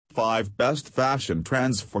5 Best Fashion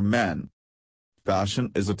Trends for Men.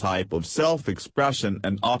 Fashion is a type of self-expression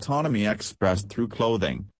and autonomy expressed through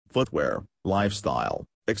clothing, footwear, lifestyle,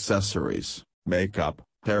 accessories, makeup,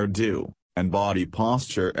 hairdo, and body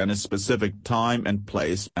posture in a specific time and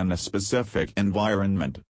place and a specific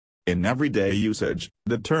environment. In everyday usage,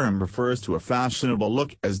 the term refers to a fashionable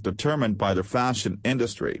look as determined by the fashion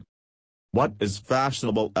industry. What is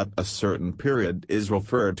fashionable at a certain period is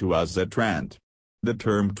referred to as a trend. The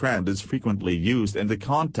term trend is frequently used in the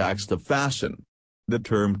context of fashion. The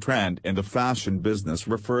term trend in the fashion business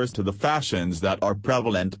refers to the fashions that are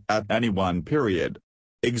prevalent at any one period.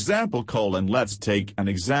 Example: Let's take an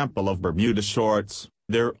example of Bermuda shorts.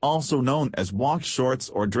 They're also known as walk shorts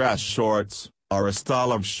or dress shorts, are a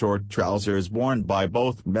style of short trousers worn by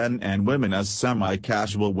both men and women as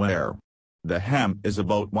semi-casual wear. The hem is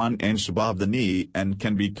about 1 inch above the knee and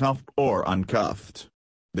can be cuffed or uncuffed.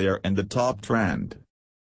 They are in the top trend.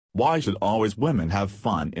 Why should always women have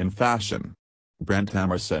fun in fashion? Brent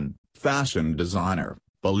Emerson, fashion designer,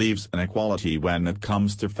 believes in equality when it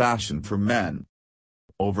comes to fashion for men.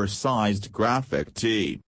 Oversized graphic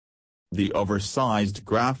tee. The oversized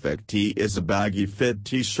graphic tee is a baggy fit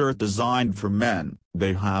t-shirt designed for men.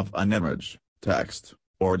 They have an image, text,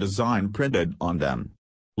 or design printed on them.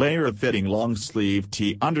 Layer a fitting long-sleeve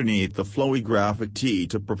tee underneath the flowy graphic tee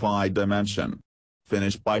to provide dimension.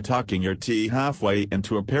 Finish by tucking your tee halfway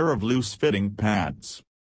into a pair of loose-fitting pants.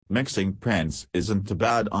 Mixing prints isn't a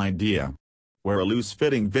bad idea. Wear a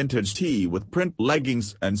loose-fitting vintage tee with print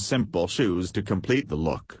leggings and simple shoes to complete the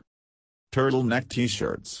look. Turtleneck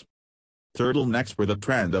t-shirts. Turtlenecks were the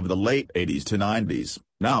trend of the late 80s to 90s,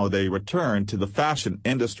 now they return to the fashion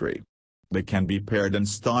industry. They can be paired and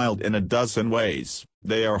styled in a dozen ways.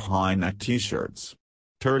 They are high-neck t-shirts.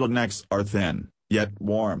 Turtlenecks are thin, yet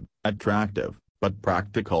warm, attractive, but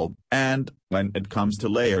practical, and, when it comes to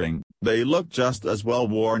layering, they look just as well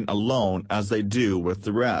worn alone as they do with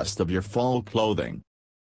the rest of your fall clothing.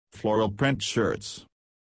 Floral print shirts.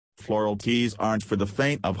 Floral tees aren't for the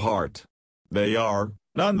faint of heart. They are,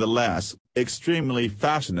 nonetheless, extremely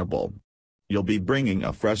fashionable. You'll be bringing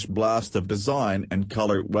a fresh blast of design and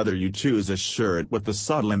color whether you choose a shirt with the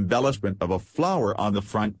subtle embellishment of a flower on the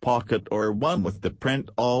front pocket or one with the print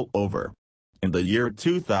all over. In the year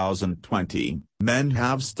 2020, men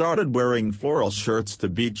have started wearing floral shirts to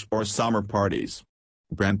beach or summer parties.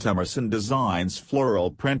 Brent Emerson designs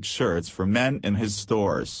floral print shirts for men in his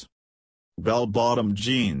stores. Bell-bottom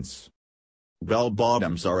jeans.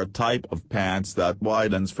 Bell-bottoms are a type of pants that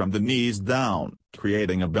widens from the knees down,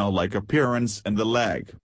 creating a bell-like appearance in the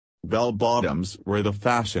leg. Bell-bottoms were the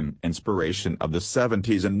fashion inspiration of the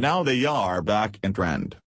 70s and now they are back in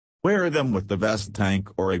trend. Wear them with the vest tank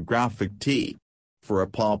or a graphic tee. For a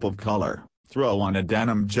pop of color, throw on a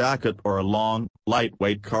denim jacket or a long,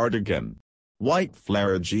 lightweight cardigan. White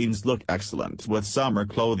flare jeans look excellent with summer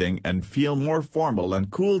clothing and feel more formal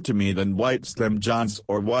and cool to me than white slim johns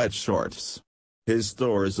or white shorts. His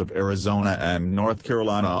stores of Arizona and North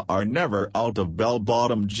Carolina are never out of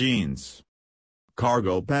bell-bottom jeans.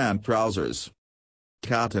 Cargo pant trousers.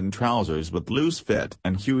 Cotton trousers with loose fit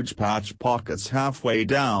and huge patch pockets halfway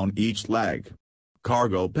down each leg.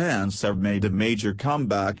 Cargo pants have made a major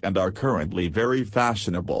comeback and are currently very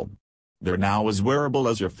fashionable. They're now as wearable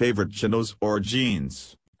as your favorite chinos or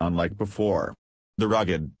jeans, unlike before. The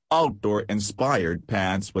rugged, outdoor-inspired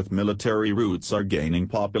pants with military roots are gaining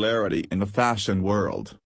popularity in the fashion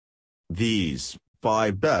world. These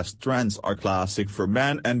 5 best trends are classic for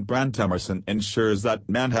men, and Brent Emerson ensures that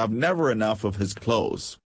men have never enough of his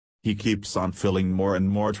clothes. He keeps on filling more and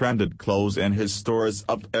more trended clothes in his stores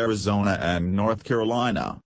up Arizona and North Carolina.